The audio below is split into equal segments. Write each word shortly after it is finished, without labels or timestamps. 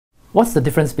What's the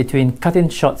difference between cut-in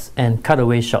shots and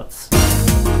cutaway shots?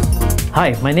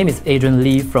 Hi, my name is Adrian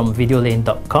Lee from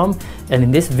videolane.com, and in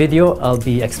this video I'll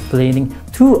be explaining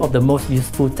two of the most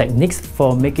useful techniques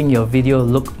for making your video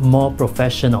look more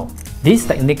professional. These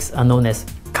techniques are known as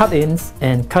cut-ins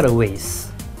and cutaways.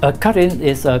 A cut-in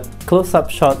is a close-up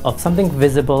shot of something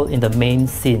visible in the main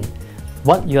scene.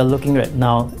 What you are looking at right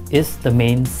now is the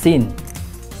main scene.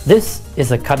 This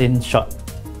is a cut-in shot.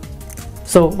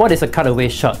 So what is a cutaway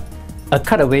shot? A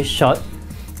cutaway shot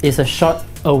is a shot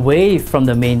away from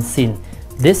the main scene.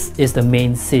 This is the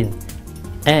main scene,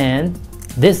 and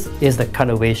this is the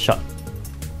cutaway shot.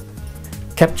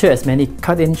 Capture as many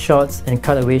cut-in shots and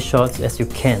cutaway shots as you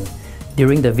can.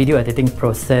 During the video editing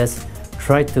process,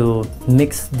 try to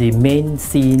mix the main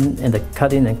scene and the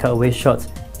cut-in and cutaway shots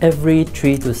every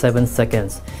 3 to 7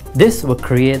 seconds. This will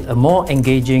create a more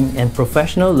engaging and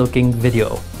professional looking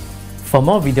video. For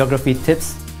more videography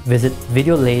tips, visit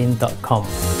videolane.com.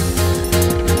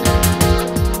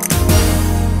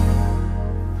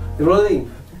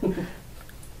 Rolling.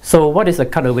 So what is a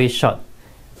cutaway shot?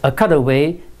 A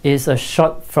cutaway is a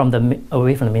shot from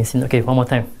away from the main scene. Okay, one more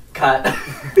time. Cut.